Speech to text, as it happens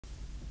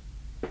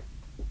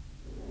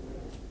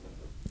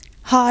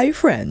Hi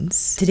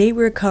friends! Today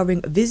we're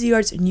covering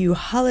Viseart's new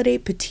Holiday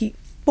Petit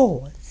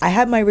Fours. I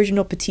have my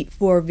original Petit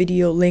Four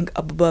video link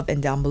up above and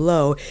down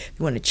below if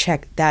you want to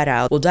check that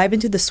out. We'll dive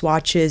into the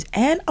swatches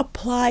and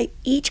apply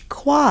each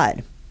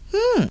quad.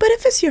 But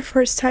if it's your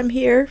first time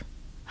here,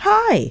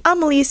 hi!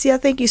 I'm Alicia.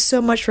 Thank you so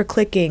much for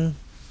clicking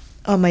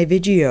on my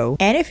video.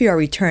 And if you are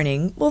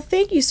returning, well,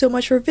 thank you so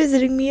much for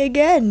visiting me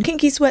again.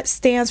 Kinky Sweat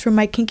stands for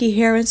my kinky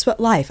hair and sweat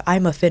life.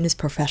 I'm a fitness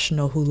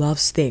professional who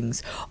loves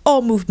things,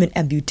 all movement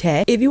and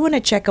beauty. If you want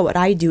to check out what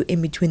I do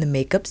in between the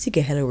makeups, you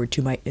can head over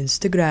to my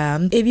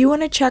Instagram. If you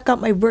want to check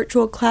out my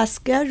virtual class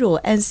schedule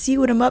and see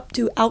what I'm up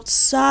to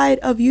outside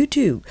of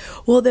YouTube,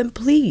 well then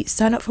please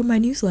sign up for my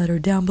newsletter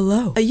down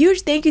below. A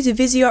huge thank you to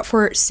Viseart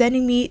for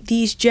sending me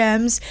these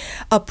gems,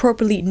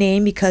 appropriately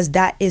named because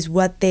that is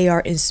what they are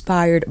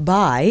inspired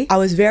by. I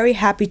was very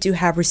happy to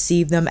have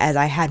received them as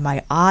I had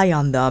my eye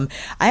on them.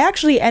 I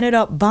actually ended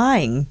up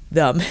buying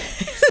them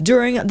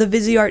during the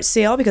Viseart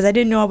sale because I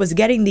didn't know I was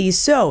getting these.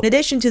 So in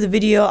addition to the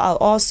video, I'll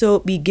also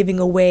be giving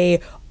away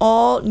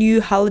all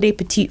new Holiday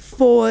Petit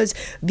Fours.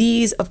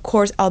 These, of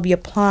course, I'll be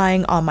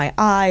applying on my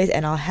eyes,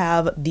 and I'll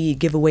have the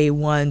giveaway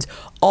ones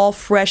all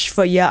fresh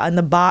for ya in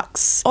the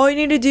box. All you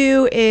need to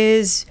do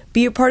is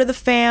be a part of the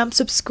fam,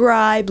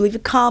 subscribe, leave a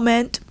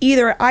comment,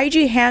 either an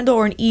IG handle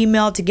or an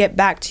email to get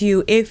back to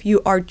you if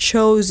you are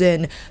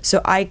chosen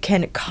so I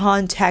can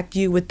contact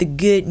you with the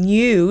good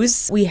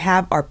news. We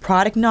have our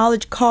product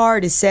knowledge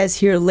card. It says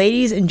here,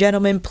 ladies and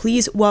gentlemen,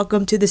 please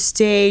welcome to the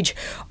stage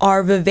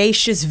our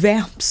vivacious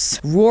vamps,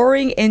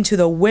 roaring into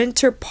the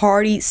winter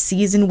party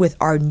season with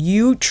our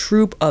new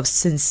troupe of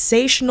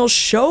sensational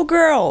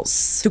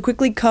showgirls. To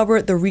quickly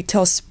cover the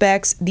retail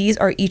specs, these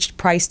are each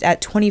priced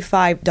at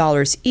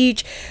 $25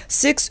 each,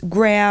 6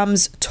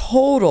 grams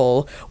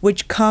total,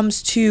 which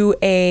comes to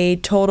a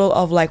total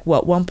of like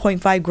what,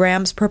 1.5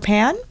 grams per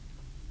pan?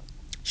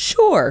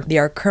 Sure. They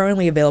are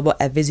currently available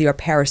at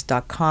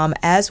ViseartParis.com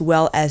as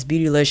well as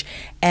Beautylish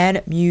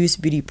and Muse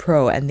Beauty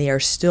Pro, and they are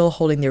still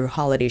holding their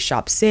holiday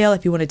shop sale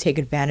if you want to take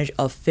advantage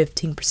of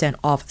 15%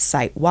 off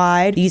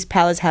site-wide. These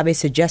palettes have a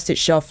suggested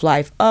shelf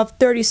life of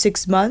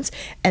 36 months,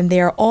 and they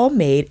are all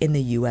made in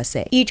the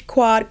USA. Each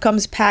quad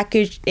comes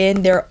packaged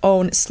in their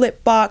own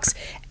slip box,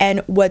 and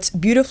what's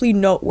beautifully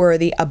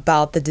noteworthy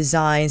about the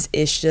designs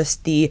is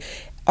just the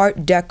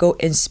Art Deco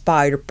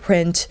inspired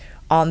print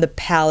on the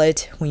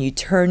palette. When you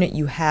turn it,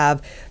 you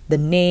have the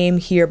name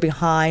here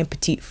behind,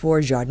 Petit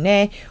Fours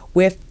Garnet,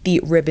 with the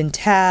ribbon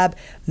tab,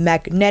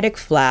 magnetic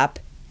flap,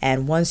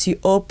 and once you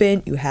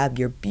open, you have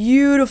your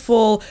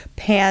beautiful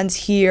pans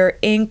here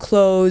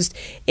enclosed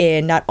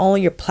in not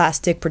only your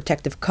plastic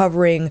protective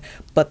covering,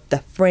 but the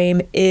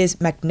frame is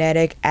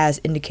magnetic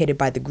as indicated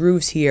by the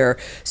grooves here.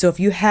 So if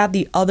you have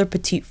the other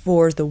Petit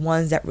Fours, the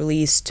ones that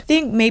released, I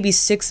think maybe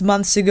 6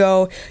 months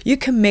ago, you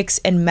can mix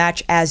and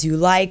match as you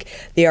like.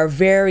 They are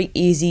very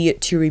easy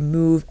to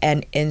remove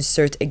and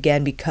insert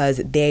again because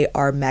they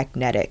are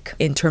magnetic.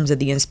 In terms of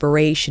the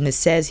inspiration, it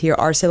says here,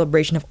 our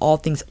celebration of all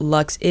things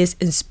luxe is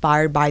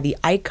inspired by the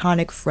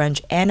iconic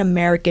French and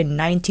American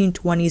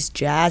 1920s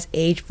jazz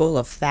age full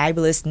of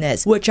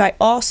fabulousness, which I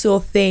also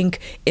think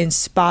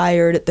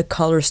inspired the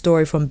color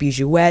story from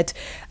Bijouxette,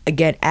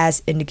 again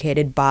as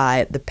indicated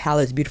by the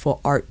palette's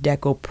beautiful Art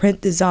Deco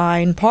print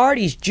design.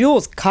 Parties,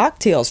 jewels,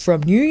 cocktails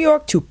from New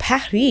York to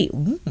Paris,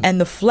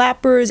 and the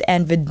flappers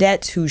and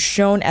vedettes who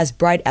shone as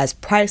bright as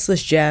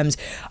priceless gems.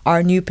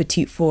 Our new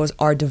Petit Fours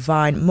are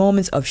divine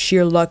moments of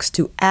sheer luxe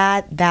to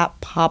add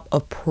that pop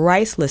of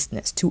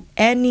pricelessness to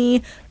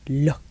any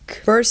look.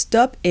 First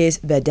up is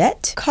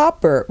Vedette,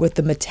 copper with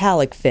the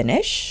metallic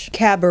finish.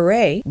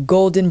 Cabaret,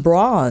 golden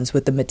bronze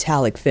with the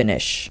metallic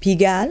finish.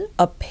 Pigalle,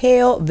 a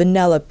pale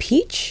vanilla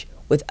peach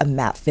with a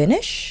matte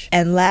finish.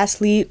 And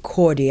lastly,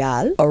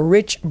 Cordial, a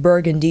rich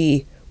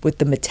burgundy with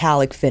the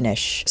metallic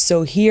finish.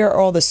 So here are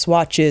all the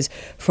swatches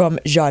from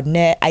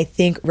Garnet. I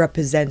think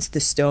represents the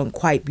stone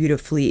quite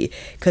beautifully,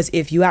 because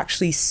if you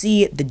actually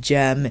see the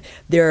gem,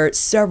 there are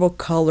several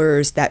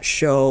colors that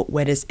show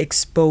when it's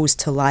exposed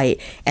to light,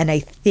 and I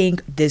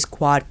think this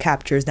quad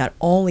captures not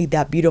only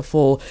that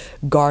beautiful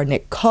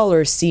garnet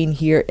color seen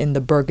here in the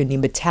burgundy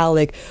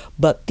metallic,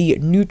 but the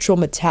neutral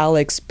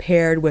metallics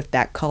paired with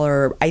that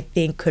color I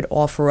think could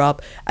offer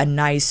up a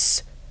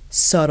nice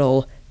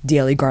subtle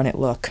daily garnet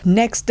look.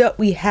 Next up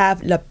we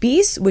have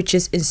Lapis, which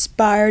is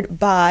inspired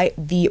by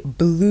the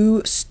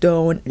blue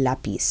stone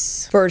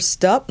lapis.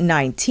 First up,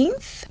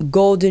 19th,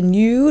 golden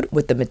nude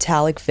with the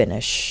metallic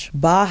finish.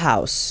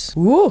 Bauhaus,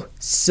 woo,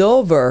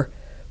 silver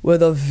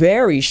with a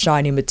very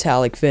shiny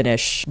metallic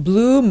finish.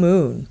 Blue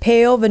moon,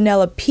 pale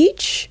vanilla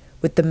peach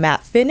with the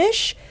matte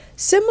finish,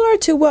 similar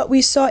to what we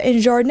saw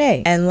in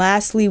Garnet. And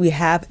lastly, we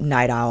have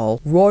Night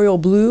Owl, royal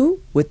blue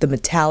with the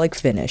metallic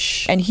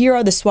finish. And here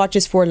are the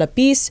swatches for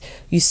Lapis.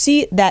 You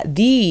see that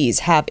these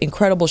have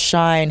incredible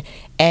shine,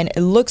 and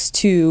it looks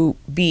to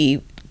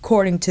be,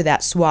 according to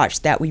that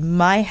swatch, that we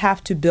might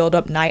have to build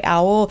up Night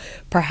Owl,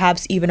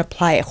 perhaps even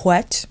apply it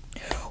wet.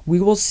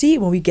 We will see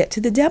when we get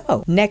to the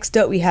demo. Next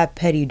up, we have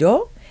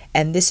Peridot,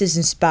 and this is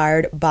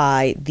inspired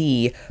by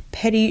the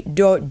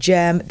Peridot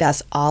gem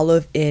that's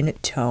olive in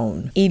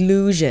tone.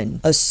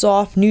 Illusion, a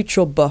soft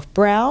neutral buff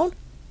brown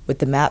with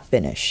the matte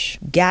finish.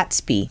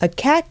 Gatsby, a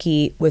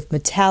khaki with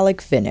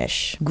metallic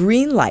finish.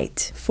 Green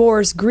Light,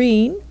 forest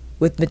green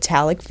with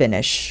metallic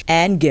finish.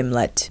 And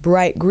Gimlet,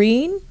 bright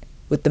green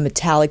with the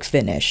metallic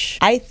finish.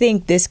 I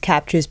think this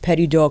captures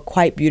Peridot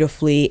quite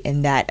beautifully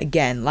in that,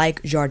 again,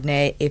 like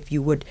Garnet, if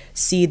you would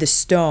see the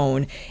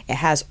stone, it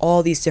has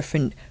all these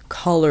different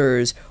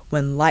colors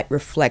when light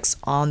reflects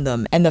on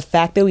them. And the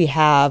fact that we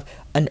have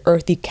an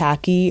earthy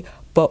khaki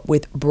but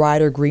with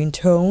brighter green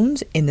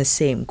tones in the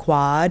same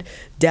quad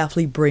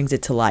definitely brings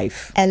it to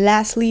life. And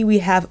lastly, we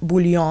have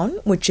Bullion,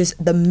 which is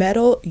the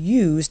metal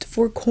used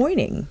for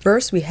coining.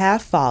 First, we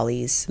have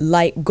Follies,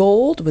 light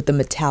gold with the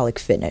metallic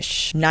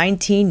finish.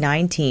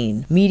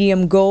 1919,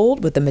 medium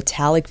gold with the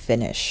metallic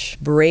finish.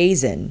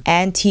 Brazen,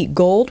 antique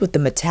gold with the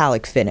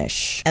metallic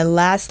finish. And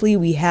lastly,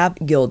 we have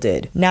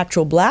Gilded,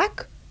 natural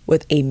black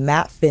with a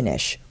matte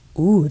finish.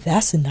 Ooh,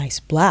 that's a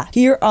nice black.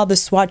 Here are the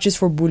swatches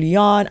for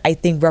Bullion. I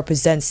think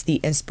represents the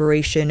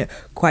inspiration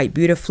quite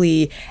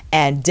beautifully,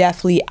 and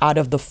definitely out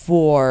of the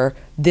four,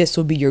 this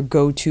will be your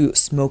go-to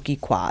smoky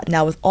quad.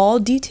 Now, with all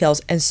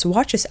details and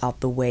swatches out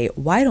the way,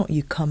 why don't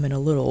you come in a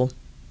little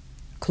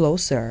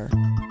closer?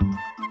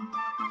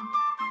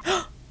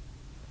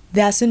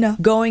 That's enough.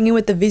 Going in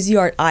with the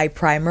Viseart eye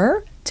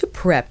primer to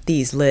prep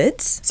these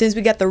lids. Since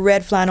we got the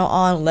red flannel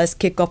on, let's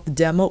kick off the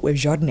demo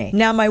with Garnet.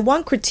 Now, my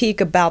one critique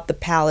about the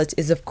palettes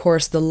is, of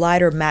course, the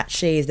lighter matte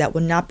shades that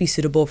would not be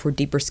suitable for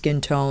deeper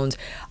skin tones.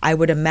 I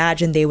would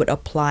imagine they would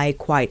apply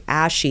quite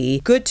ashy.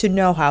 Good to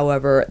know,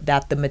 however,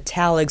 that the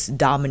metallics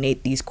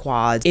dominate these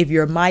quads. If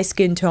you're my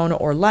skin tone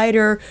or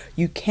lighter,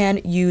 you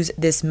can use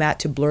this matte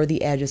to blur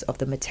the edges of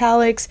the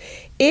metallics.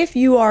 If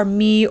you are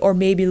me or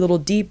maybe a little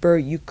deeper,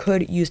 you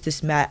could use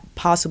this matte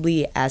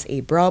possibly as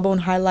a brow bone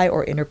highlight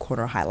or inner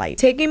corner highlight.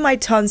 Taking my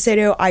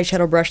Tonsedo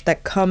eyeshadow brush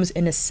that comes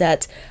in a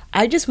set,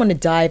 I just want to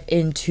dive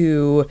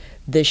into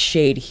this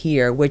shade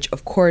here, which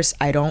of course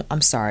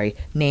I'm sorry,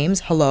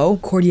 names, hello,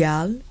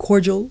 cordial.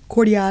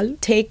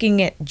 Taking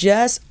it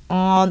just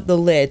on the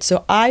lid.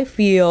 So I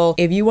feel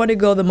if you want to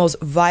go the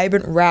most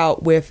vibrant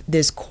route with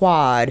this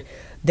quad,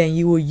 then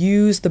you will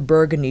use the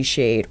burgundy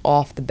shade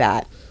off the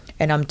bat.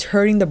 And I'm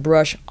turning the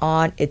brush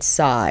on its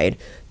side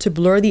to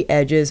blur the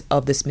edges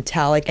of this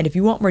metallic. And if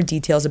you want more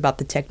details about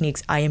the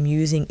techniques I am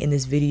using in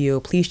this video,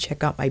 please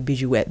check out my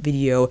Bijouxette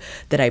video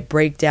that I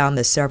break down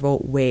the several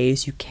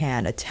ways you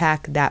can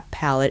attack that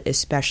palette,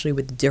 especially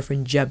with the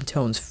different gem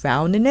tones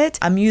found in it.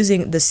 I'm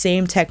using the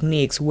same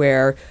techniques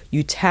where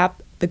you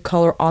tap the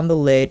color on the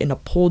lid in a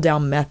pull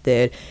down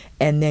method,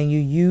 and then you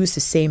use the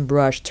same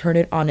brush, turn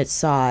it on its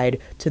side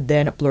to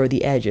then blur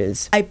the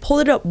edges. I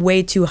pulled it up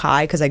way too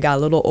high because I got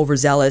a little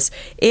overzealous.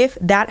 If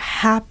that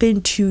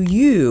happened to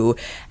you,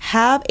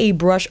 have a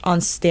brush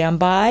on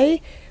standby.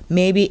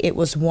 Maybe it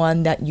was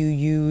one that you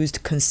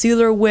used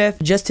concealer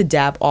with just to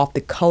dab off the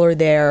color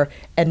there,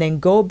 and then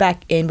go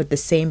back in with the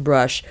same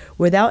brush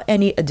without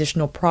any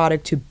additional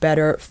product to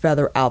better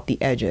feather out the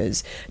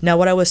edges. Now,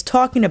 what I was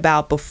talking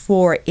about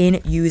before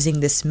in using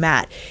this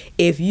matte,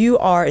 if you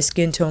are a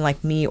skin tone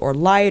like me or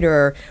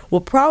lighter,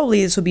 well,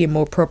 probably this will be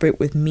more appropriate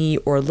with me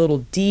or a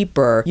little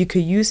deeper. You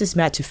could use this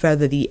matte to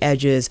feather the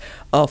edges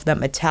of that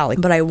metallic,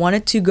 but I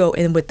wanted to go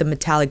in with the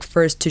metallic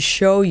first to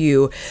show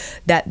you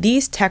that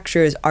these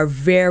textures are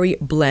very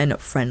blend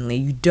friendly.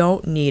 You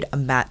don't need a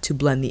matte to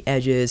blend the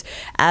edges.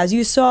 As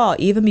you saw,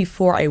 even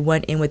before I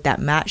went in with that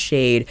matte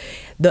shade,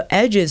 the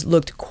edges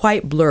looked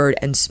quite blurred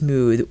and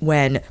smooth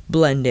when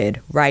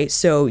blended, right?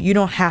 So you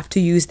don't have to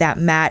use that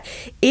matte.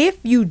 If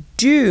you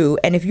do,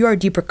 and if you are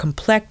deeper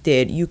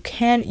complected, you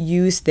can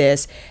use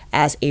this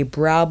as a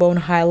brow bone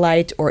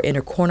highlight or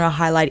inner corner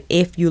highlight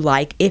if you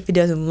like, if it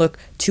doesn't look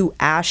too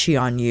ashy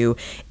on you.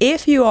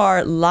 If you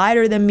are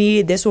lighter than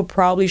me, this will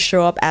probably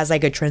show up as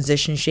like a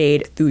transition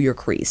shade through your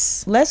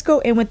crease. Let's go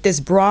in with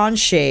this bronze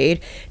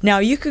shade. Now,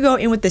 you could go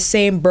in with the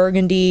same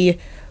burgundy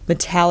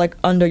metallic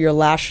under your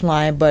lash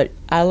line, but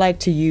I like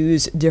to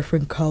use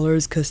different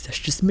colors because that's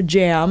just my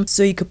jam.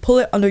 So you could pull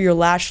it under your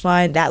lash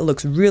line. That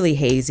looks really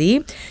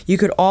hazy. You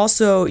could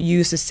also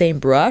use the same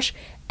brush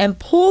and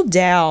pull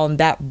down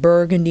that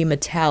burgundy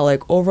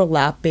metallic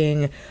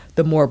overlapping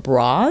the more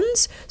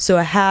bronze, so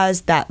it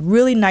has that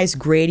really nice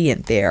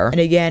gradient there. And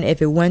again,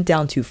 if it went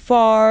down too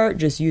far,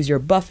 just use your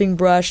buffing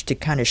brush to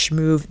kind of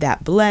smooth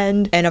that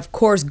blend. And of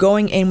course,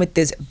 going in with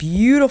this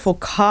beautiful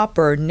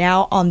copper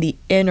now on the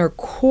inner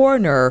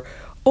corner,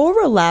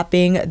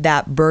 overlapping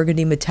that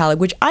burgundy metallic,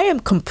 which I am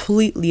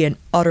completely and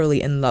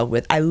utterly in love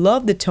with. I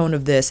love the tone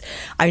of this.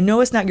 I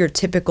know it's not your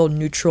typical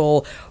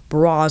neutral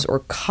bronze or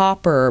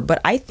copper,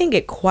 but I think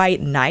it quite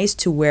nice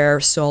to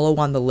wear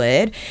solo on the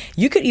lid.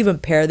 You could even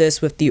pair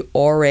this with the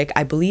AURIC.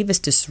 I believe it's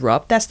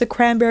Disrupt. That's the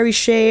cranberry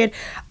shade.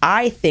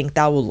 I think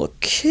that will look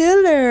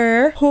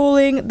killer.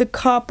 Pulling the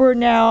copper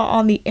now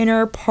on the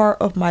inner part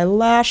of my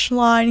lash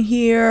line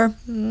here.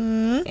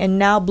 And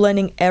now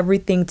blending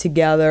everything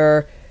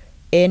together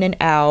in and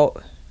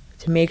out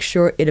to make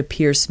sure it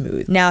appears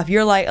smooth. Now, if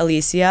you're like,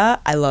 Alicia,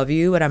 I love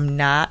you, but I'm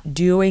not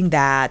doing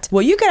that.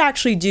 Well, you could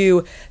actually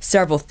do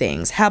several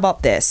things. How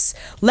about this?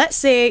 Let's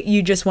say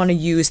you just want to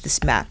use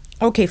this matte.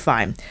 Okay,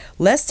 fine.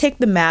 Let's take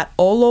the matte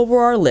all over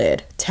our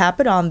lid, tap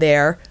it on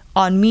there.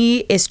 On me,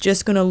 it's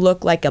just gonna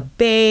look like a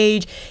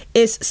beige.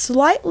 It's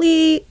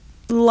slightly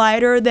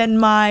lighter than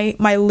my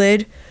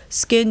lid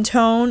skin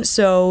tone,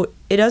 so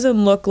it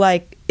doesn't look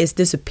like it's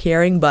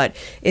disappearing, but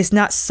it's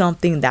not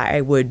something that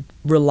I would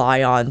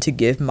rely on to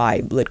give my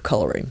lid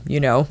coloring, you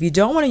know? If you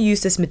don't want to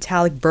use this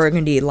metallic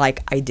burgundy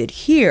like I did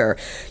here,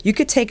 you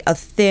could take a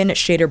thin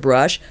shader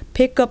brush,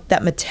 pick up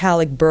that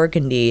metallic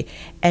burgundy,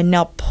 and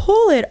now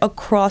pull it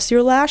across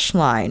your lash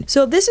line.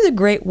 So this is a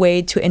great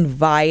way to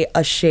invite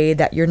a shade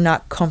that you're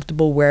not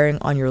comfortable wearing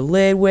on your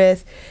lid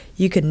with.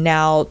 You can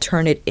now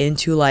turn it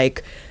into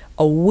like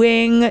a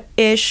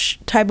wing-ish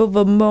type of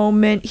a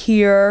moment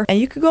here, and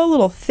you could go a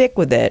little thick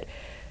with it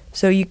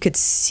so you could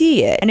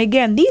see it. And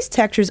again, these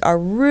textures are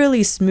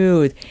really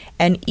smooth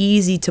and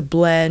easy to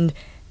blend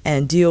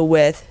and deal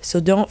with, so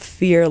don't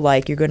fear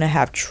like you're gonna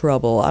have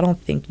trouble. I don't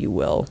think you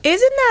will.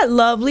 Isn't that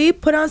lovely?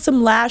 Put on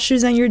some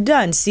lashes and you're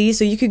done. See,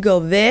 so you could go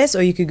this,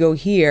 or you could go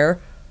here,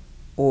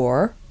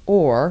 or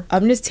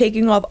I'm just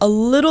taking off a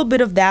little bit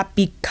of that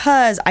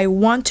because I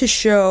want to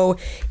show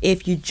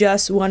if you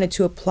just wanted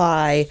to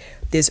apply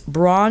this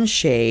bronze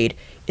shade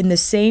in the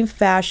same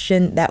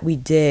fashion that we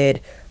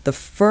did the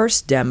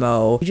first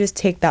demo. You just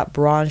take that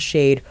bronze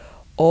shade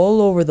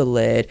all over the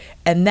lid,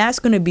 and that's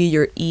going to be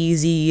your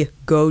easy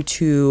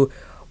go-to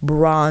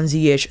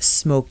bronzy-ish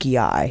smoky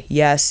eye.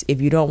 Yes, if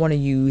you don't want to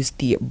use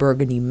the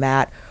burgundy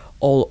matte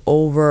all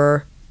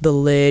over the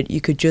lid, you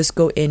could just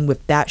go in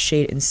with that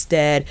shade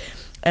instead.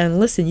 And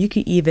listen, you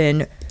could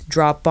even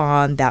drop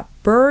on that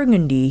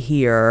burgundy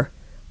here,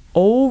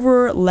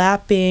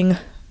 overlapping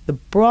the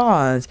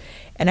bronze,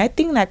 and I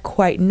think that's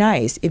quite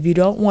nice if you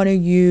don't want to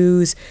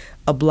use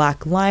a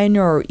black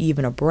liner or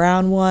even a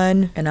brown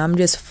one. And I'm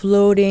just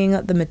floating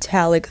the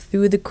metallic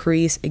through the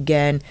crease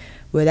again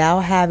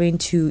without having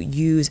to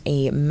use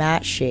a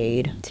matte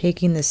shade.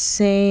 Taking the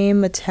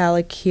same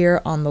metallic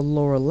here on the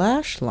lower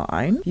lash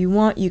line. If you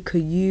want, you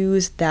could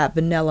use that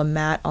vanilla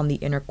matte on the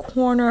inner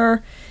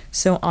corner.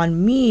 So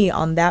on me,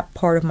 on that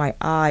part of my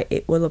eye,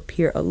 it will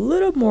appear a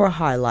little more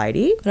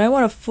highlighty. But I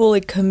want to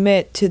fully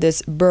commit to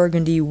this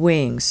burgundy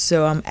wing,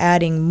 so I'm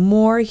adding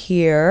more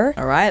here.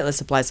 All right, let's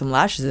apply some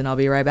lashes and I'll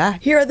be right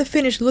back. Here are the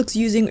finished looks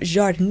using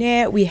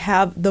Garnet. We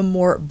have the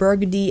more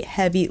burgundy,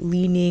 heavy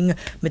leaning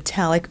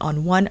metallic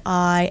on one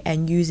eye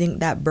and using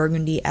that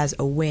burgundy as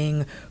a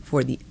wing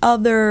for the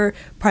other,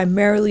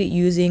 primarily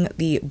using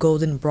the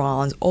golden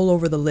bronze all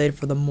over the lid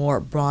for the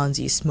more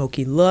bronzy,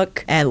 smoky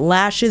look. And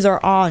lashes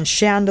are on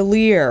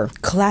chandelier,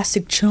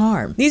 classic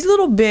charm. These are a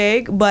little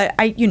big, but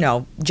you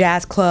know,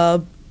 jazz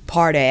club,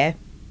 party,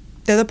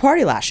 they're the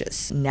party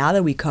lashes. Now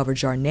that we covered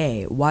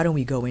Garnet, why don't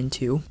we go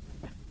into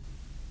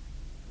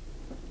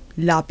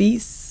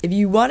Lapis. If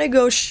you want to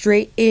go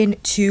straight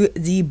into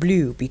the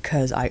blue,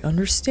 because I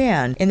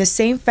understand, in the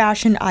same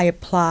fashion I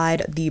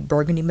applied the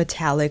burgundy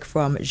metallic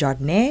from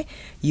Garnet,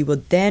 you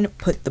will then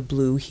put the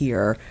blue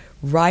here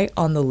right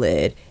on the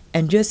lid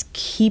and just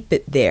keep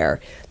it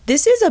there.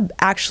 This is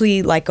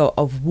actually like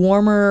a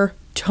warmer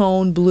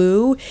tone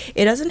blue.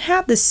 It doesn't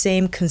have the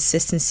same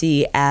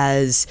consistency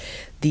as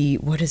the,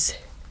 what is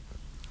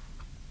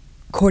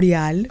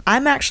Cordial.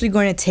 I'm actually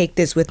going to take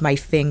this with my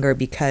finger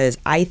because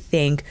I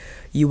think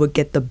you would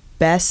get the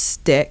best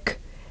stick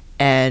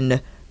and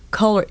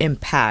color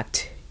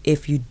impact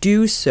if you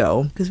do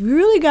so, because we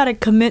really got to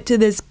commit to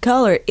this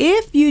color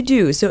if you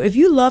do. So if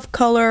you love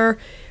color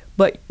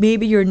but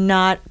maybe you're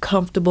not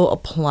comfortable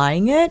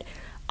applying it,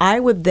 I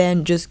would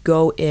then just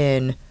go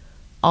in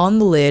on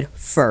the lid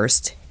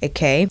first.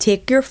 Okay,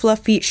 take your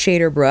fluffy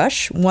shader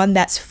brush, one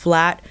that's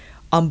flat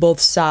on both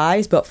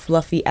sides but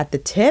fluffy at the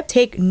tip.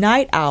 Take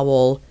Night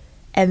Owl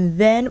and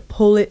then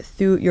pull it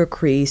through your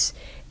crease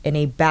in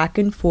a back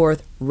and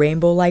forth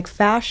rainbow-like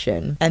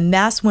fashion. And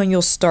that's when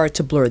you'll start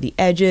to blur the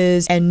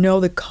edges and know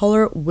the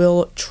color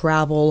will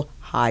travel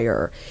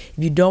higher.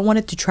 If you don't want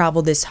it to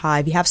travel this high,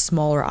 if you have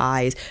smaller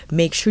eyes,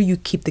 make sure you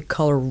keep the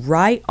color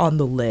right on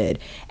the lid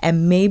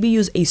and maybe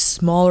use a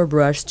smaller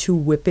brush to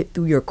whip it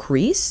through your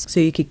crease so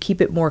you could keep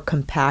it more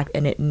compact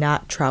and it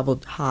not travel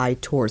high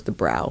towards the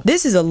brow.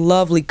 This is a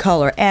lovely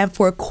color, and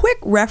for a quick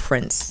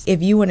reference,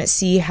 if you want to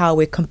see how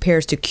it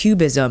compares to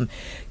Cubism,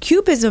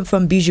 Cubism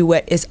from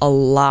Bijouxette is a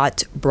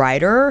lot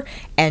brighter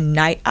and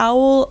Night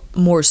Owl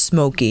more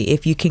smoky,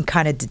 if you can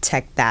kind of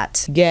detect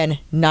that. Again,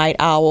 Night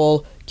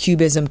Owl,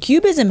 Cubism.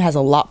 Cubism has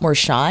a lot more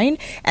shine,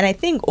 and I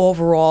think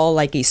overall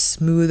like a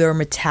smoother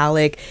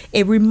metallic.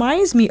 It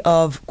reminds me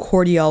of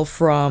Cordial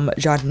from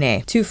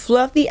Garnet. To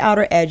fluff the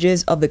outer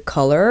edges of the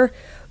color,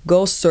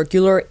 go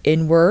circular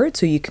inward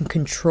so you can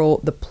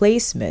control the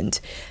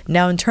placement.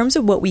 Now in terms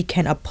of what we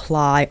can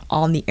apply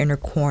on the inner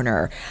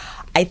corner,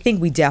 I think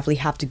we definitely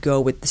have to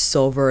go with the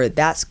silver.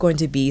 That's going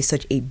to be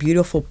such a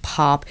beautiful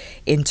pop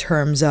in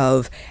terms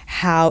of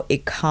how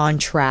it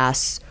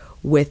contrasts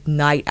with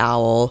Night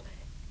Owl.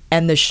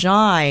 And the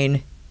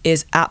shine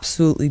is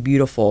absolutely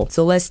beautiful.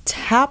 So let's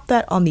tap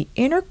that on the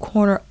inner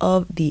corner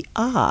of the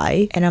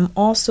eye, and I'm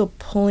also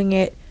pulling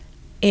it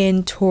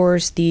in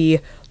towards the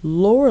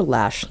lower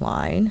lash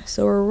line.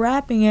 So we're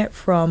wrapping it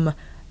from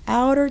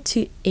outer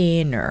to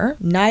inner.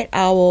 Night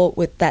Owl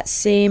with that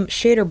same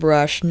shader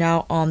brush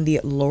now on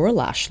the lower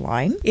lash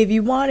line. If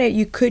you wanted,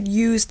 you could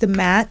use the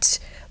matte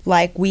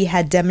like we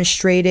had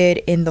demonstrated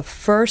in the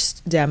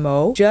first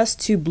demo just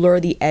to blur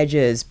the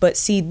edges. But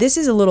see, this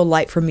is a little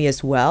light for me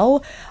as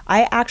well.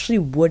 I actually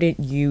wouldn't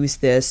use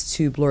this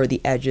to blur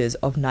the edges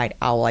of Night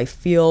Owl. I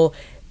feel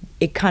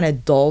it kind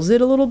of dulls it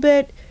a little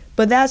bit,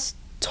 but that's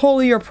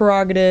totally your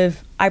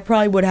prerogative. I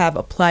probably would have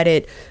applied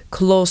it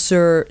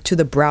closer to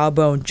the brow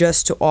bone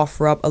just to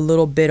offer up a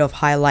little bit of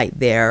highlight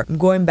there. I'm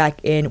going back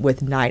in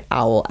with Night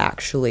Owl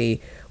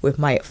actually with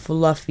my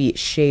fluffy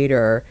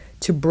shader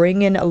to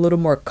bring in a little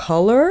more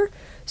color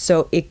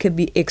so it could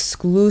be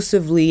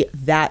exclusively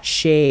that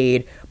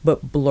shade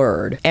but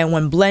blurred. And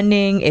when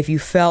blending, if you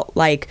felt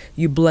like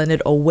you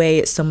blended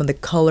away some of the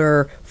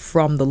color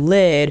from the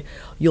lid,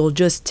 you'll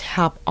just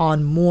tap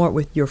on more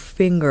with your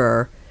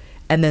finger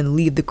and then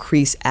leave the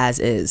crease as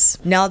is.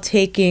 Now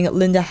taking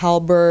Linda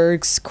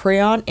Hallberg's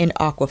crayon in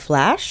Aqua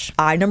Flash.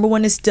 Eye number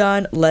 1 is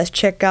done. Let's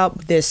check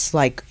out this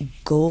like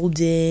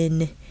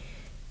golden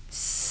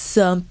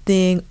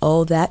something.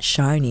 Oh, that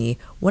shiny.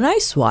 When I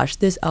swatched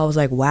this, I was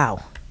like,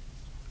 wow.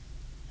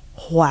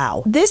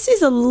 Wow. This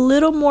is a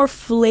little more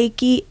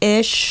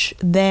flaky-ish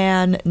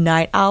than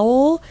Night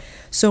Owl.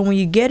 So when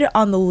you get it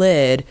on the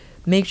lid,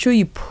 make sure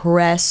you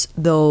press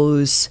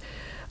those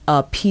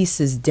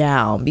pieces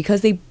down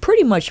because they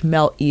pretty much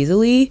melt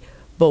easily.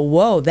 But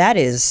whoa, that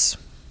is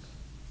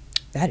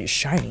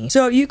shiny.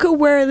 So you could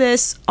wear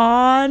this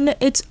on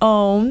its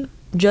own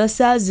just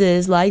as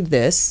is, like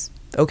this.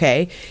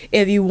 Okay,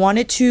 if you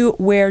wanted to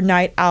wear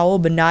Night Owl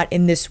but not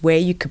in this way,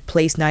 you could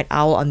place Night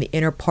Owl on the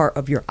inner part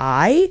of your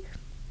eye.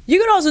 You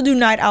could also do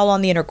Night Owl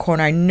on the inner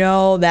corner. I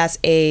know that's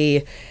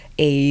a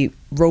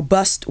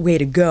robust way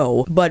to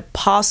go, but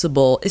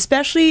possible,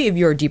 especially if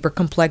you're deeper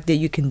complected.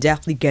 You can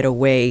definitely get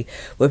away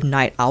with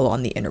Night Owl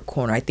on the inner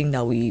corner. I think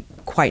that'll be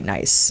quite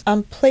nice.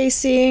 I'm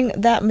placing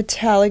that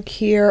metallic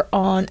here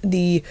on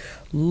the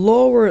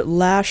lower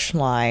lash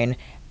line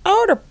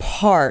outer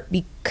part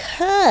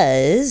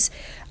because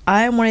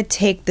I want to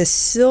take the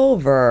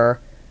silver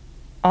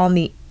on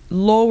the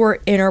lower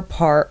inner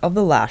part of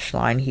the lash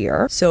line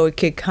here so it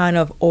could kind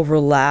of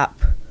overlap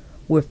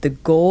with the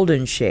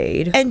golden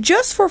shade. And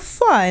just for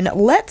fun,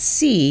 let's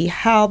see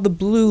how the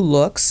blue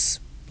looks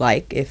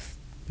like if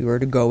we were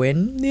to go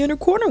in the inner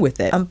corner with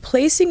it. I'm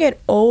placing it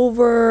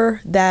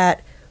over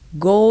that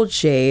gold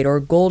shade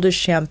or goldish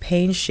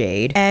champagne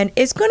shade, and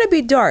it's going to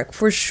be dark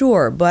for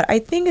sure, but I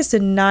think it's a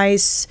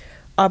nice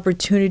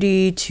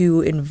opportunity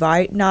to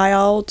invite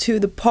Niall to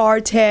the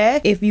party.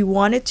 If you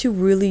wanted to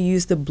really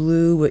use the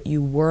blue but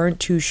you weren't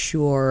too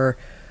sure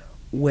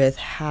with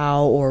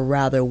how, or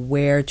rather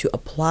where to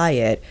apply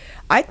it,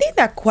 I think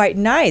that's quite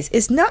nice.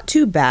 It's not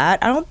too bad.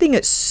 I don't think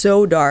it's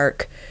so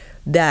dark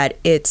that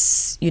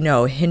it's, you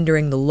know,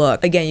 hindering the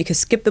look. Again, you can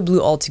skip the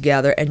blue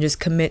altogether and just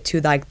commit to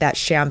like that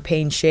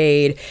champagne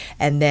shade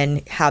and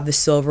then have the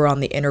silver on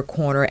the inner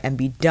corner and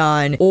be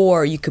done.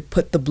 Or you could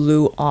put the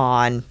blue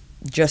on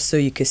just so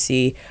you can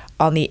see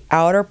on the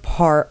outer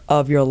part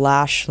of your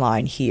lash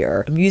line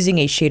here. I'm using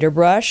a shader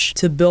brush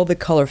to build the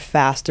color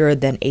faster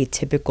than a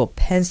typical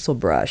pencil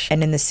brush.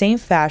 And in the same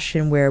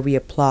fashion where we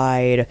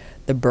applied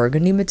the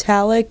burgundy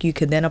metallic, you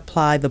can then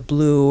apply the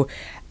blue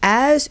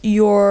as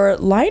your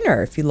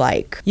liner if you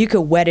like. You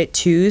could wet it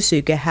too so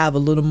you can have a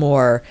little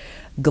more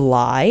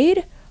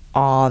glide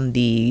on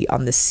the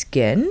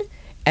skin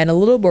and a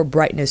little more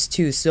brightness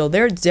too. So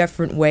there are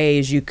different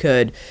ways you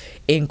could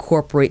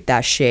incorporate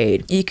that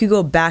shade. You could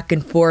go back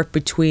and forth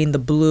between the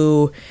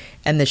blue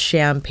and the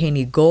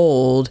champagne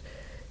gold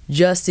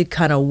just to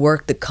kind of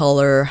work the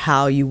color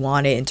how you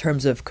want it in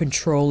terms of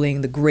controlling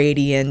the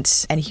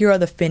gradient. And here are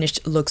the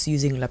finished looks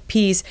using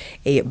Lapis,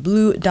 a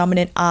blue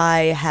dominant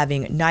eye,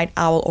 having Night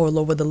Owl all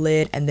over the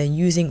lid, and then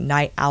using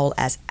Night Owl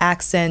as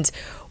accent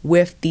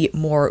with the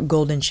more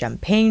golden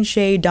champagne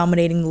shade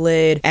dominating the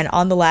lid. And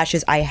on the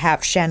lashes I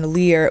have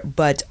Chandelier,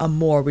 but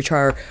which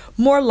are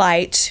more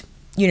light,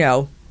 you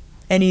know,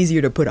 and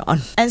easier to put on.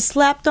 And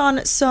slapped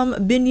on some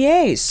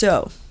beignets.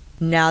 So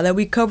now that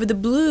we covered the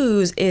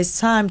blues,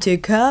 it's time to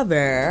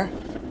cover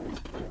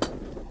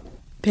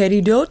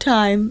Peridot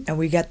time. And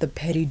we got the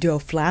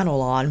Peridot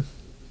flannel on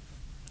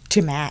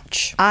to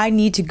match. I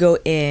need to go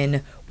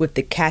in with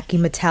the khaki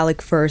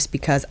metallic first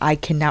because I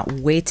cannot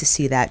wait to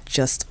see that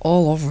just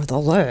all over the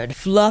lid.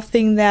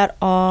 Fluffing that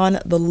on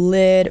the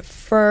lid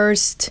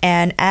first,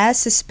 and as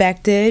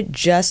suspected,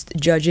 just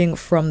judging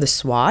from the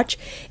swatch,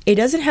 it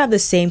doesn't have the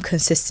same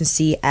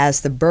consistency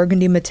as the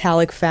burgundy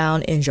metallic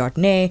found in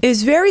Garnet.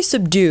 It's very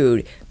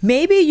subdued.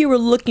 Maybe you were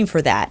looking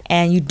for that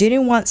and you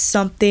didn't want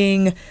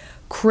something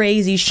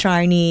crazy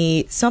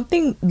shiny,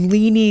 something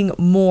leaning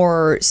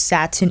more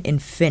satin in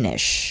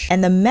finish.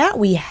 And the matte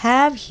we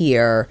have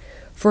here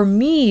for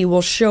me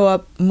will show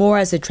up more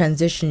as a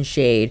transition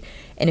shade,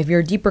 and if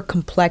you're deeper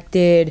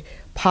complected,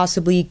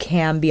 possibly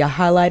can be a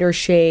highlighter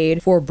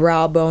shade for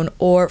brow bone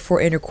or for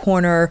inner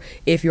corner.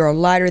 If you're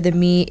lighter than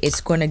me,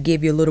 it's going to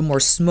give you a little more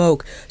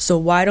smoke. So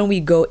why don't we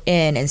go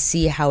in and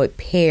see how it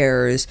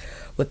pairs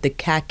with the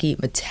khaki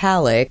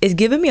metallic. It's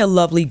giving me a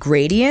lovely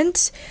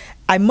gradient.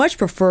 I much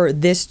prefer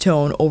this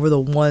tone over the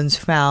ones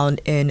found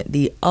in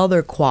the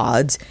other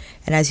quads.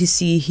 And as you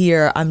see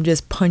here, I'm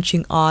just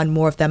punching on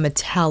more of that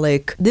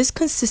metallic. This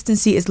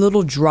consistency is a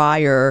little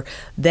drier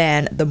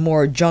than the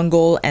more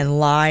jungle and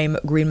lime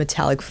green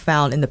metallic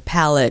found in the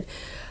palette.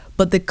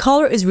 But the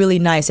color is really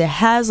nice. It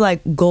has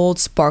like gold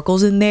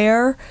sparkles in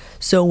there.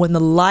 So when the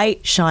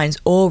light shines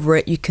over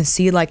it, you can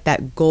see like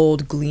that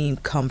gold gleam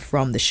come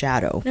from the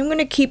shadow. And I'm going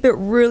to keep it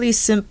really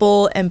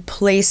simple and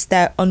place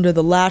that under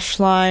the lash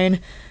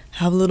line.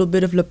 Have a little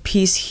bit of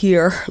Lapis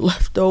here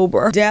left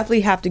over.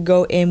 Definitely have to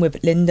go in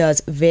with Linda's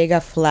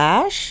Vega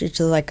Flash. It's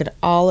like an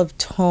olive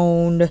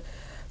toned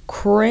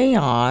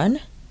crayon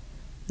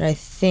that I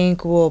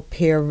think will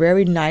pair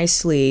very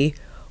nicely.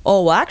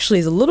 Oh, actually,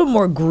 it's a little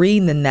more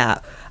green than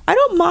that. I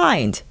don't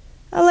mind.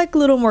 I like a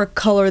little more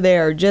color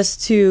there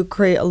just to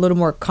create a little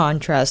more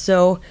contrast.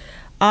 So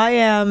I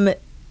am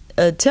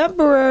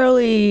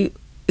temporarily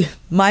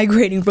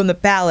migrating from the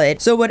palette.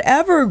 So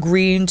whatever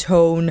green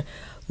tone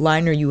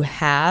liner you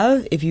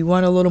have, if you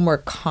want a little more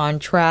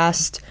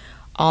contrast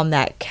on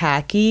that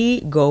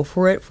khaki, go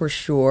for it for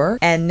sure.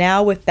 And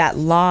now with that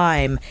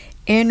lime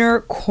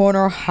inner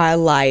corner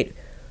highlight,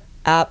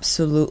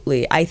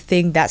 absolutely, I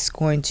think that's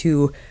going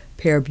to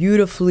pair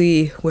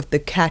beautifully with the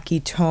khaki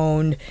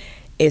tone.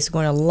 It's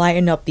going to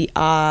lighten up the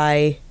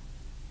eye,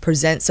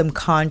 present some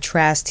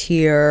contrast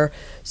here,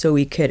 so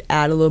we could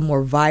add a little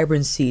more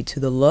vibrancy to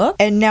the look.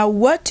 And now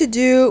what to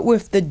do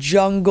with the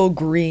jungle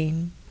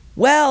green?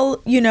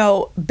 Well, you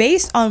know,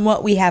 based on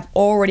what we have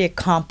already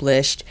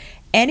accomplished,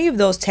 any of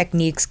those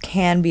techniques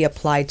can be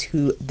applied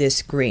to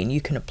this green.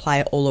 You can apply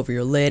it all over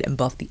your lid and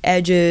buff the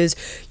edges.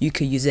 You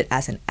could use it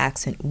as an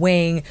accent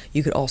wing.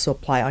 You could also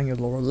apply on your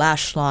lower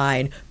lash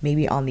line,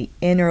 maybe on the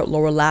inner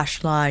lower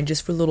lash line,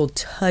 just for a little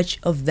touch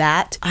of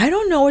that. I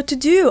don't know what to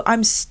do.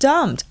 I'm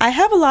stumped. I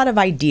have a lot of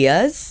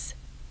ideas.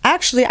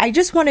 Actually, I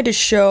just wanted to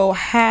show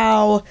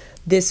how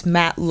this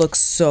matte looks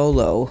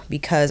solo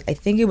because I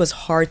think it was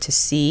hard to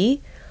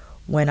see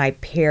when I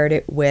paired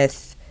it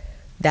with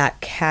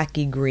that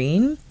khaki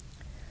green.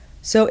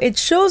 So it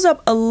shows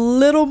up a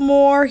little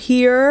more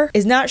here.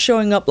 It's not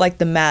showing up like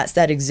the mattes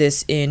that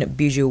exist in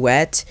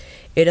Bijouxette.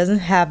 It doesn't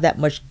have that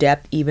much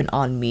depth even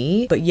on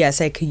me. But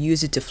yes, I could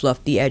use it to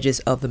fluff the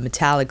edges of the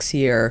metallics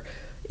here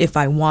if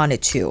I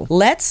wanted to.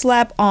 Let's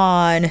slap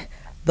on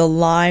the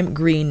lime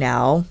green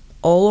now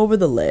all over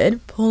the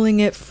lid. Pulling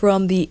it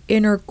from the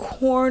inner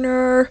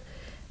corner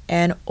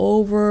and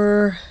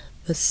over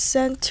the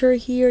center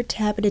here,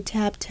 tap it,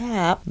 tap,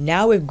 tap.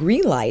 Now with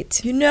green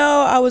light. You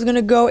know, I was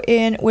gonna go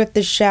in with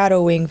the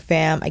shadowing,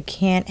 fam. I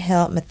can't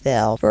help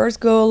myself. First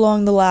go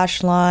along the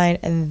lash line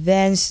and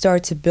then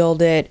start to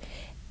build it.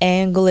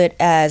 Angle it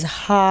as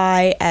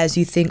high as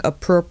you think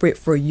appropriate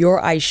for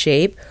your eye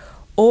shape.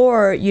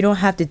 Or you don't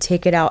have to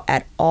take it out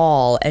at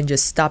all and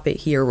just stop it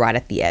here right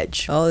at the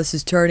edge. Oh, this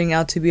is turning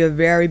out to be a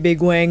very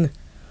big wing.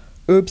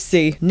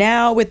 Oopsie.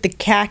 Now with the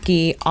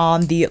khaki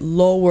on the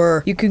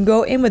lower, you can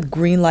go in with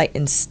green light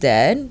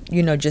instead,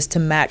 you know, just to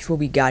match what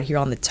we got here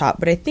on the top.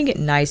 But I think it's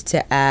nice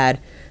to add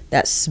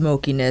that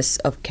smokiness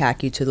of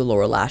khaki to the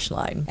lower lash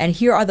line. And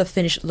here are the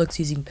finished looks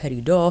using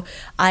Peridot.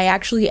 I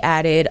actually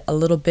added a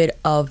little bit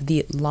of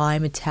the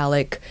lime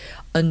metallic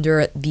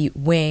under the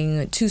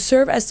wing to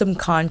serve as some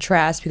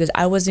contrast because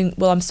I wasn't,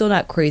 well, I'm still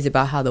not crazy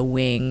about how the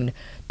wing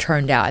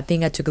turned out. I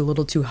think I took a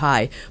little too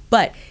high,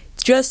 but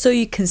just so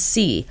you can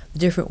see the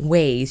different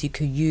ways you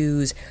could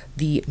use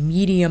the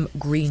medium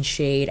green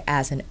shade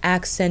as an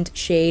accent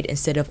shade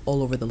instead of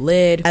all over the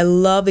lid. I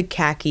love the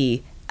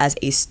khaki as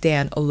a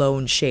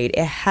standalone shade.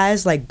 It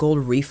has like gold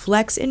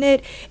reflex in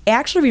it. It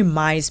actually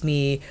reminds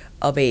me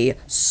of a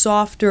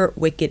softer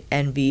Wicked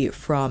Envy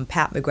from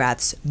Pat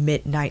McGrath's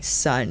Midnight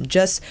Sun.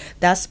 Just,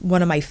 that's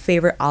one of my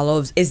favorite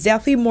olives. It's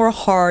definitely more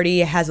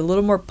hardy. It has a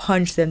little more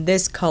punch than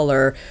this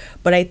color,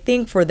 but I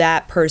think for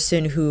that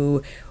person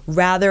who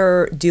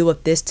rather deal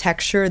with this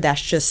texture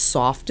that's just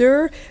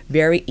softer,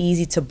 very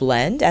easy to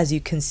blend, as you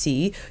can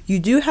see, you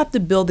do have to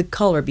build the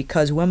color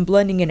because when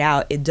blending it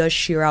out, it does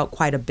sheer out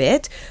quite a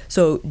bit.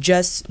 So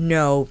just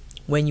know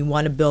when you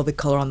want to build the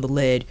color on the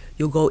lid,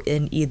 you'll go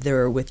in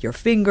either with your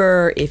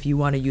finger, if you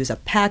want to use a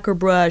packer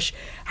brush,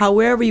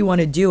 however you want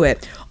to do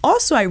it.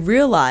 Also, I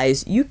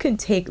realized you can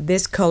take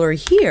this color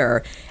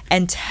here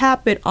and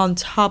tap it on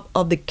top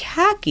of the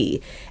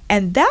khaki,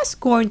 and that's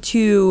going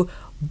to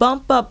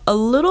bump up a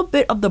little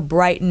bit of the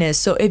brightness.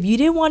 So if you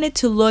didn't want it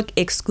to look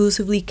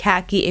exclusively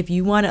khaki, if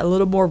you want a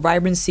little more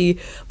vibrancy,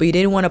 but you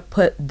didn't want to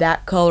put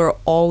that color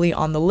only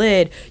on the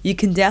lid, you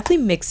can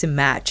definitely mix and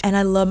match. And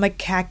I love my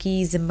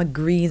khakis and my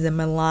greens and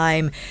my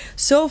lime.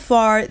 So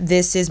far,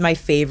 this is my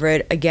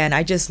favorite. Again,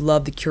 I just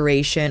love the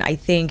curation. I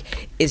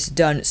think it's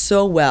done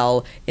so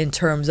well in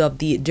terms of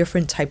the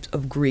different types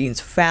of greens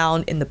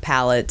found in the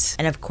palette.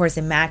 And of course,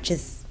 it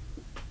matches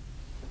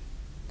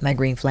my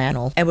green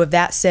flannel. And with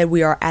that said,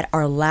 we are at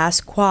our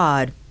last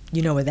quad.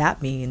 You know what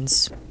that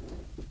means.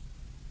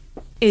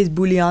 It's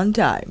bullion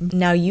time.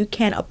 Now you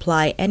can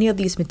apply any of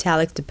these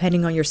metallics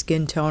depending on your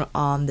skin tone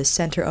on the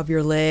center of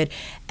your lid,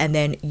 and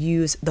then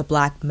use the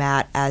black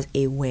matte as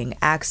a wing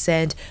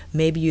accent.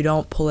 Maybe you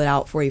don't pull it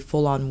out for a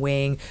full-on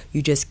wing,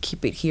 you just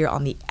keep it here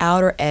on the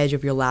outer edge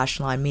of your lash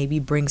line. Maybe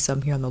bring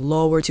some here on the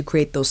lower to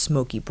create those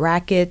smoky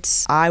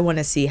brackets. I want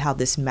to see how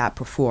this matte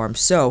performs,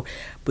 so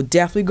we're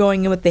definitely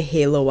going in with the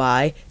halo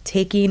eye,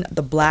 taking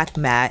the black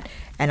matte,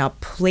 and I'll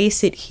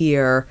place it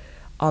here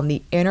on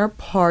the inner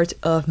part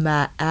of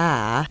my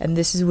eye, and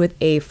this is with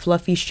a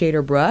fluffy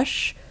shader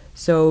brush.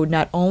 So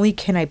not only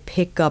can I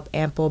pick up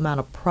ample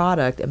amount of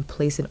product and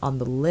place it on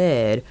the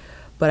lid,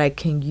 but I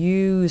can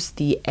use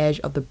the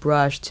edge of the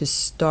brush to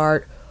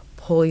start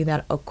pulling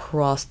that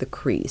across the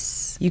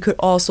crease. You could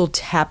also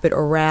tap it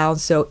around,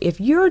 so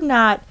if you're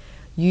not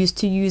used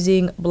to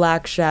using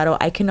black shadow,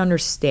 I can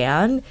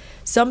understand.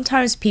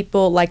 Sometimes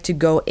people like to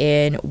go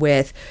in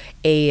with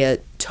a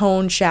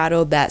tone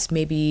shadow that's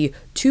maybe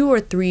 2 or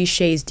 3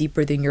 shades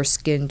deeper than your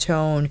skin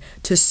tone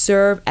to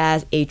serve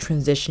as a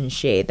transition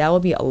shade. That will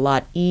be a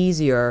lot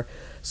easier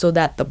so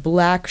that the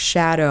black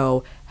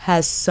shadow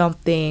has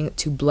something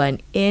to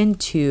blend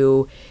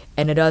into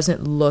and it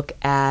doesn't look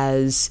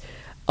as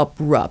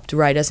abrupt,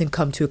 right? It doesn't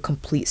come to a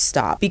complete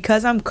stop.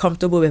 Because I'm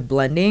comfortable with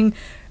blending,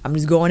 I'm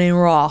just going in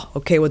raw,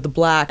 okay, with the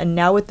black. And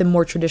now with the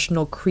more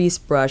traditional crease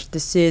brush,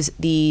 this is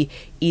the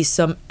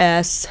Cubism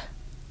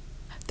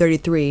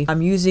S33.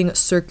 I'm using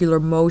circular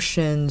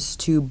motions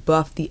to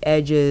buff the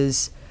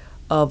edges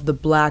of the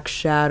black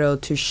shadow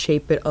to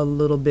shape it a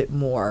little bit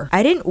more.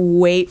 I didn't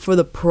wait for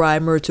the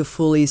primer to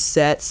fully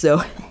set,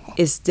 so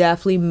it's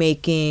definitely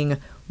making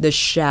the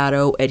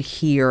shadow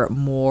adhere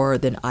more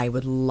than I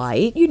would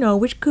like, you know,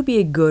 which could be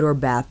a good or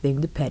bad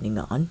thing depending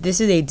on. This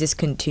is a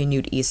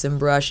discontinued Cubism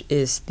brush,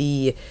 is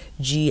the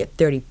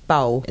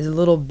G34. It's a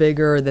little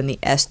bigger than the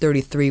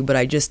S33, but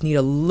I just need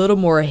a little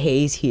more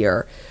haze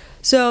here.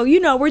 So, you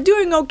know, we're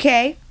doing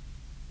okay.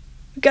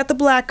 We got the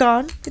black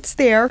on, it's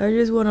there. I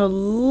just want a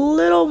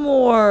little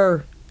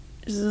more,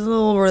 just a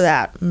little more of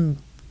that. I'm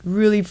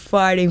really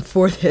fighting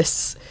for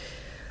this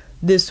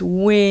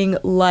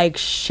wing-like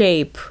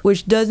shape,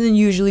 which doesn't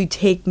usually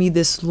take me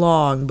this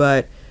long,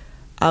 but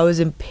I was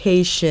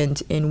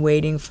impatient in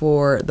waiting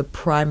for the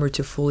primer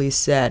to fully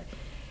set.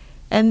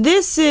 And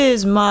this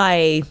is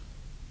my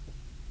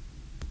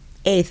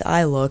 8th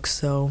eye look,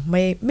 so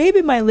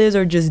maybe my lids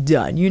are just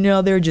done, you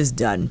know, they're just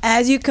done.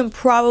 As you can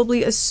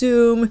probably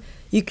assume,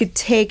 you could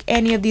take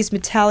any of these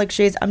metallic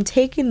shades. I'm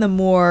taking the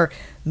more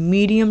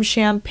medium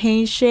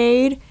champagne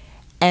shade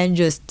and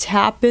just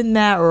tapping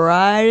that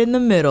right in the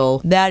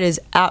middle. That is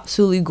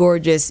absolutely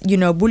gorgeous. You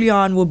know,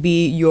 bullion will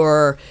be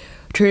your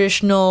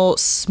traditional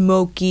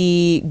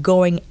smoky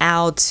going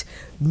out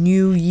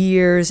New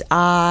Year's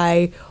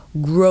eye,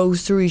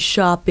 grocery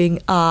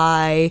shopping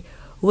eye,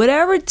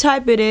 whatever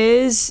type it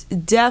is,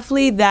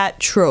 definitely that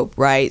trope,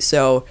 right?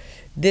 So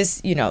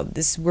this, you know,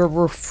 this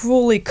we're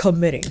fully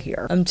committing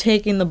here. I'm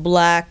taking the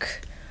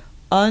black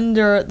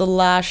under the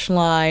lash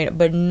line,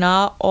 but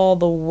not all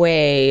the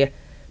way,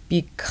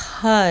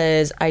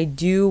 because I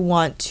do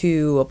want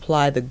to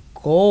apply the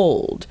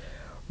gold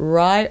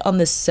right on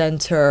the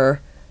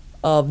center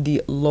of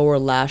the lower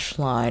lash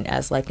line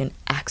as like an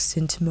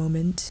accent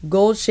moment.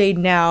 Gold shade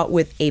now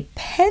with a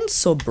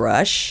pencil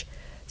brush,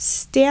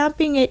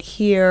 stamping it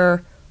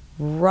here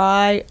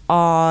right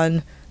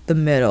on the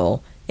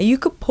middle. And you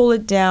could pull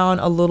it down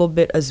a little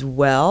bit as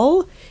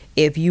well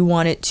if you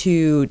want it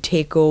to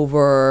take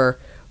over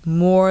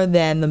more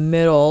than the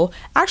middle.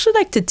 I actually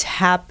like to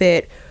tap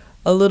it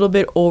a little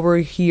bit over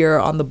here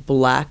on the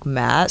black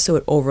matte so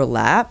it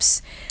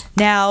overlaps.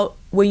 Now,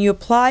 when you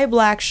apply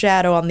black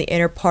shadow on the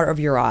inner part of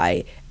your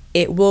eye,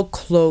 it will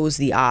close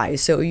the eye.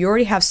 So you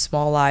already have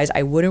small eyes,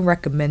 I wouldn't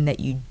recommend that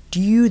you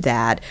do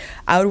that.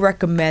 I would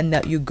recommend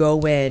that you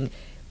go in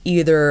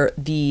either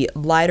the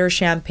lighter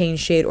champagne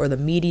shade or the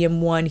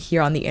medium one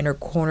here on the inner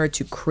corner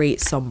to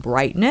create some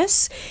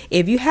brightness.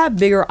 If you have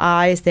bigger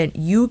eyes, then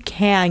you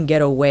can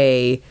get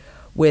away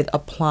with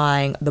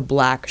applying the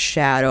black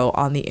shadow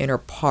on the inner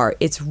part.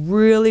 It's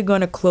really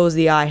going to close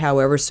the eye,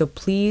 however, so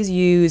please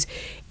use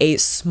a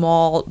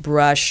small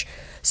brush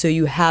so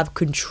you have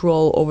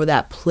control over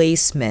that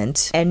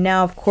placement. And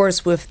now, of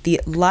course, with the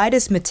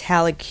lightest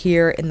metallic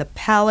here in the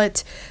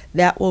palette,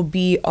 that will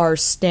be our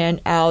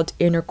standout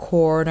inner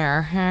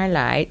corner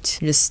highlight.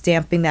 Just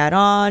stamping that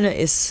on,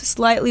 is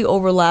slightly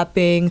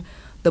overlapping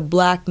the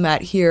black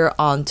matte here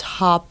on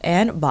top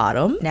and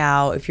bottom.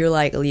 Now, if you're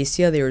like,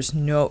 Alicia, there's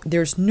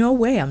no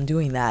way I'm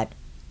doing that.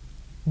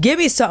 Give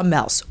me something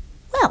else.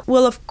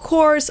 Well, of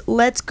course,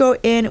 let's go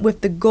in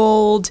with the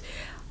gold.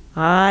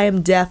 I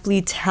am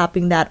definitely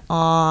tapping that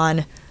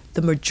on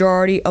the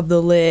majority of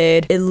the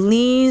lid. It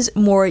leans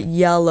more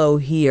yellow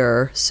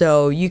here,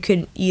 so you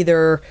can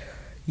either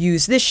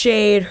use this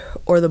shade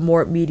or the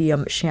more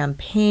medium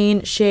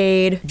champagne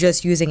shade,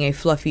 just using a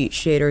fluffy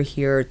shader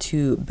here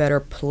to better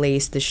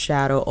place the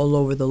shadow all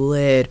over the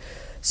lid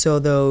so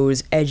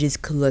those edges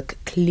could look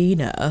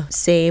cleaner.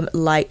 Same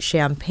light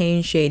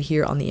champagne shade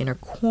here on the inner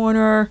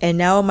corner. And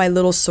now my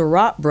little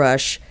Viseart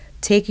brush,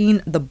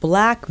 taking the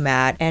black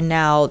matte and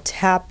now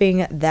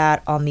tapping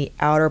that on the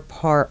outer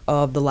part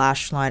of the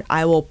lash line.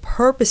 I will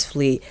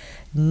purposefully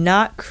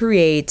not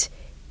create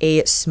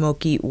a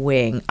smoky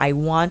wing. I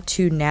want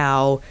to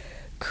now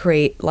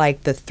create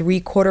like the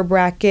 3/4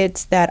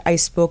 brackets that I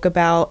spoke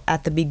about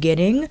at the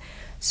beginning.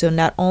 So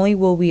not only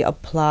will we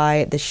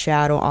apply the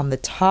shadow on the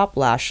top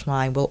lash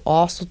line, we'll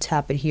also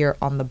tap it here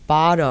on the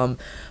bottom.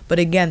 But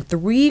again,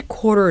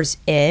 3/4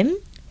 in,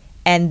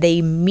 and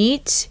they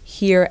meet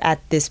here at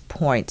this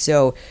point.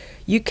 So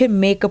you can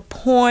make a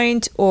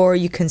point or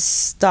you can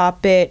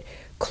stop it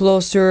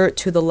closer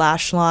to the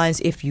lash lines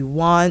if you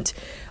want.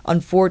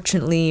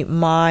 Unfortunately,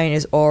 mine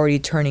is already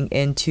turning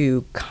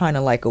into kind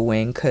of like a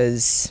wing,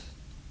 because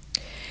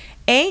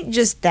ain't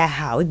just that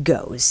how it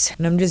goes.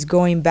 And I'm just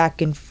going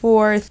back and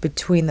forth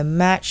between the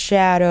matte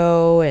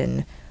shadow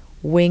and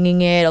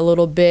winging it a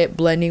little bit,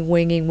 blending,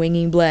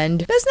 winging,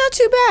 blend. That's not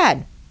too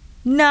bad.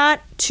 Not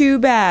too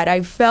bad.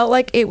 I felt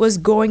like it was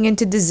going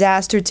into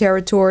disaster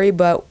territory,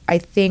 but I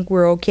think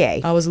we're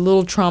okay. I was a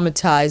little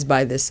traumatized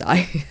by this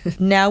eye.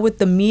 Now with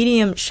the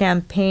medium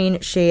champagne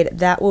shade,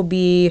 that will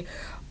be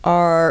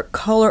our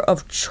color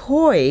of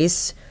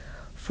choice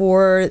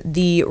for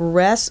the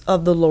rest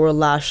of the lower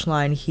lash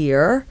line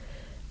here,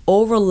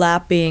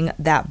 overlapping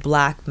that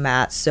black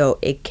matte so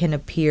it can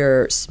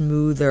appear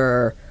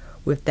smoother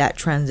with that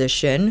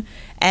transition.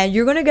 And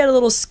you're gonna get a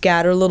little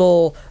scatter,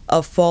 little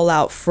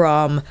fallout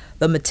from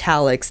the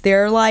metallics.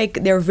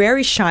 They're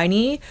very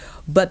shiny,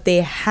 but they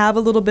have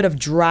a little bit of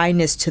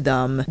dryness to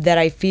them that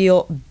I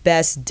feel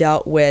best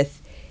dealt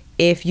with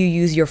if you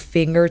use your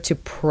finger to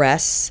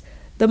press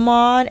them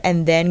on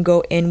and then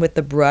go in with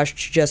the brush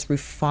to just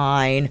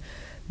refine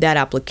that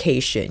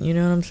application. You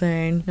know what I'm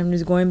saying? I'm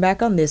just going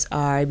back on this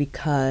eye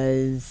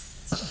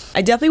because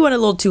I definitely went a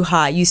little too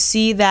high. You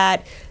see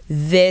that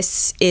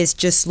this is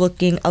just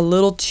looking a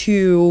little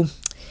too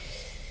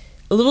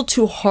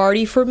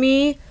hardy for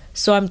me.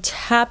 So I'm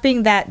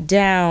tapping that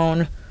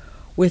down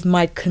with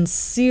my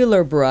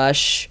concealer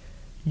brush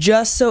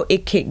just so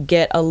it could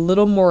get a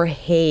little more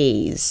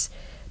haze,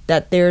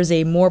 that there's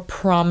a more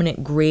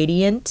prominent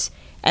gradient.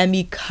 And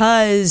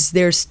because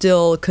there's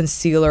still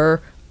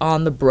concealer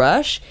on the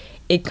brush,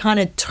 it kind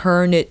of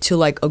turned it to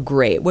like a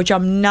gray, which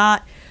I'm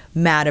not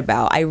mad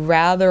about. I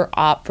rather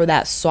opt for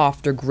that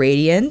softer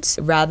gradient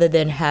rather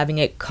than having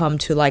it come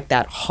to like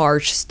that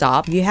harsh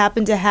stop. If you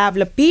happen to have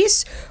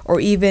Lapis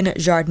or even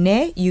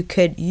Garnet, you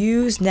could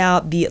use now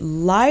the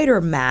lighter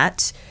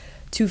matte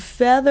to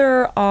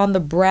feather on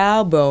the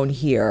brow bone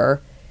here,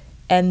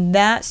 and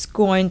that's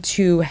going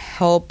to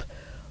help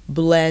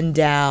blend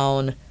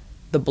down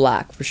the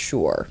black for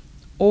sure.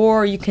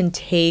 Or you can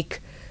take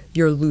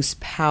your loose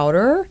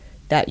powder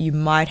that you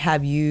might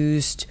have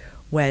used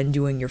when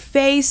doing your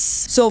face.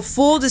 So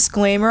full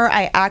disclaimer,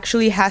 I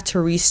actually had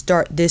to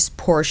restart this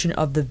portion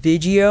of the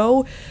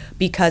video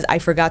because I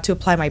forgot to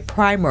apply my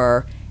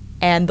primer,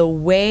 and the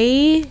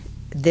way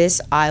this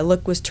eye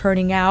look was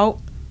turning out,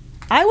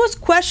 I was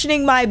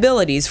questioning my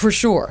abilities for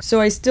sure.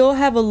 So I still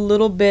have a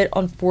little bit,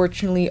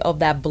 unfortunately, of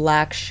that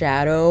black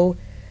shadow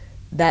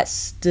that's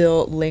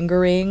still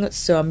lingering.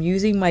 So I'm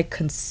using my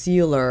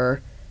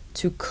concealer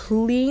to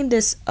clean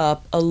this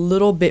up a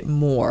little bit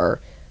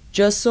more,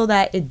 just so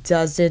that it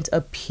doesn't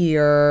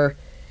appear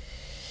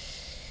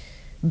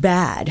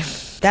bad.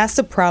 That's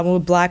the problem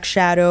with black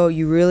shadow.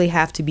 You really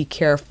have to be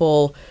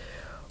careful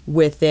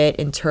with it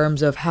in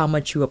terms of how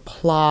much you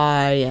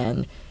apply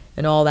and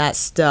all that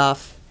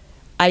stuff.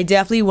 I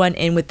definitely went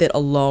in with it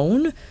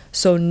alone,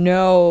 so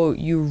no,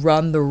 you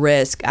run the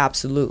risk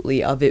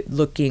absolutely of it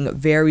looking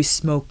very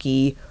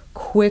smoky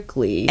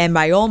quickly. And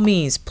by all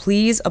means,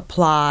 please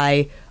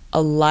apply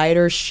a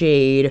lighter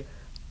shade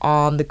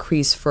on the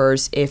crease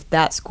first if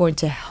that's going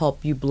to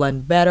help you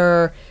blend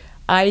better.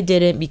 I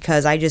didn't,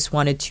 because I just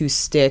wanted to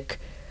stick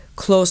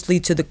closely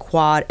to the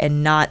quad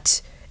and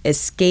not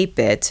escape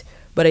it,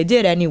 but I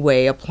did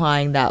anyway,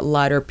 applying that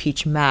lighter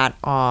peach matte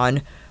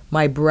on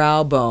my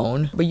brow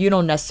bone. But you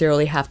don't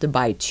necessarily have to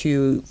buy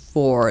two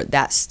for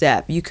that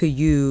step. You could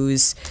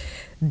use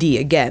the,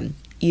 again,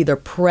 either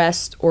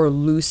pressed or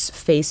loose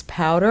face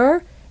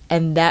powder,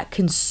 and that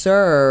can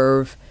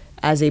serve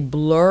as a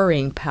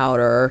blurring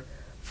powder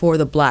for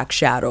the black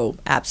shadow.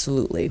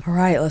 Absolutely. All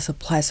right, let's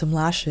apply some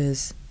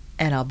lashes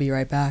and I'll be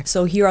right back.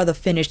 So here are the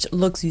finished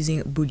looks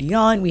using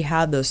Bullion. We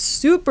have the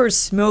super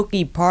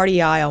smoky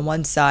party eye on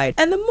one side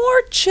and the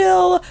more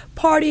chill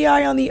party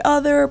eye on the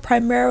other,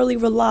 primarily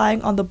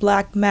relying on the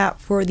black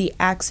matte for the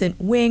accent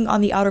wing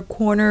on the outer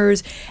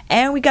corners.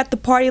 And we got the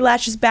party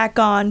lashes back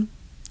on.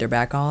 They're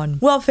back on.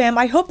 Well fam,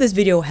 I hope this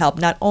video helped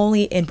not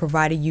only in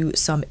providing you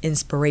some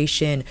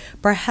inspiration,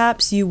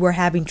 perhaps you were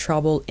having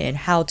trouble in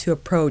how to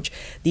approach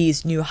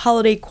these new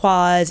holiday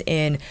quads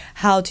and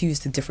how to use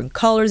the different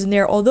colors in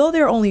there. Although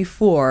there are only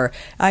 4,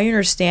 I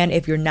understand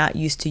if you're not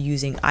used to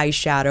using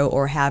eyeshadow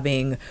or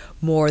having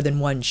more than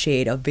one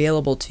shade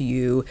available to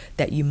you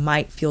that you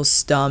might feel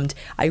stumped.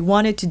 I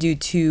wanted to do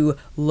 2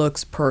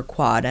 looks per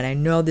quad, and I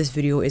know this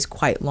video is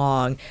quite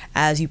long.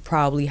 As you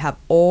probably have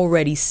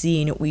already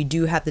seen, we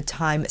do have the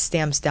time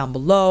stamps down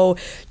below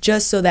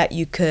just so that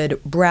you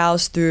could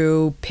browse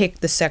through, pick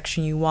the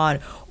section you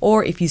want,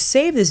 or if you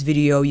save this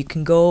video, you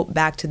can go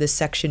back to this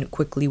section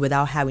quickly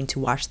without having to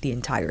watch the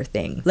entire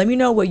thing. Let me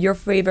know what your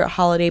favorite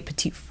Holiday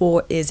Petit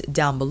Fours is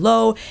down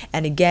below.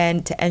 And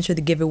again, to enter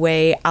the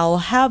giveaway, I'll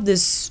have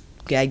this,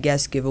 I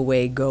guess,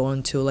 giveaway go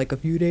until like a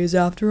few days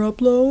after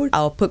upload.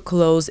 I'll put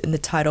close in the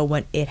title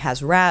when it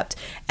has wrapped,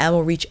 and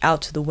we'll reach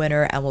out to the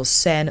winner and we'll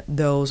send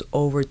those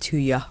over to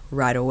you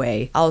right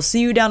away. I'll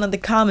see you down in the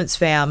comments,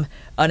 fam.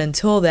 And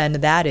until then,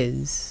 that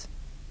is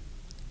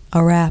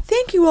a wrap.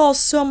 Thank you all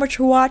so much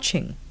for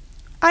watching.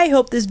 I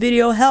hope this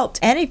video helped,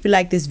 and if you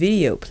like this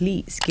video,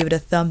 please give it a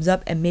thumbs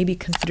up and maybe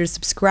consider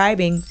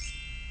subscribing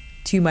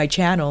to my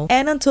channel.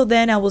 And until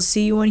then, I will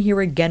see you on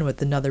here again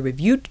with another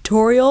review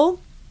tutorial,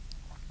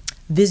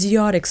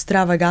 Viseart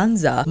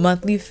extravaganza,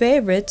 monthly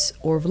favorites,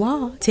 or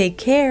vlog. Take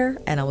care,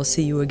 and I will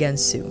see you again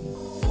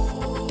soon.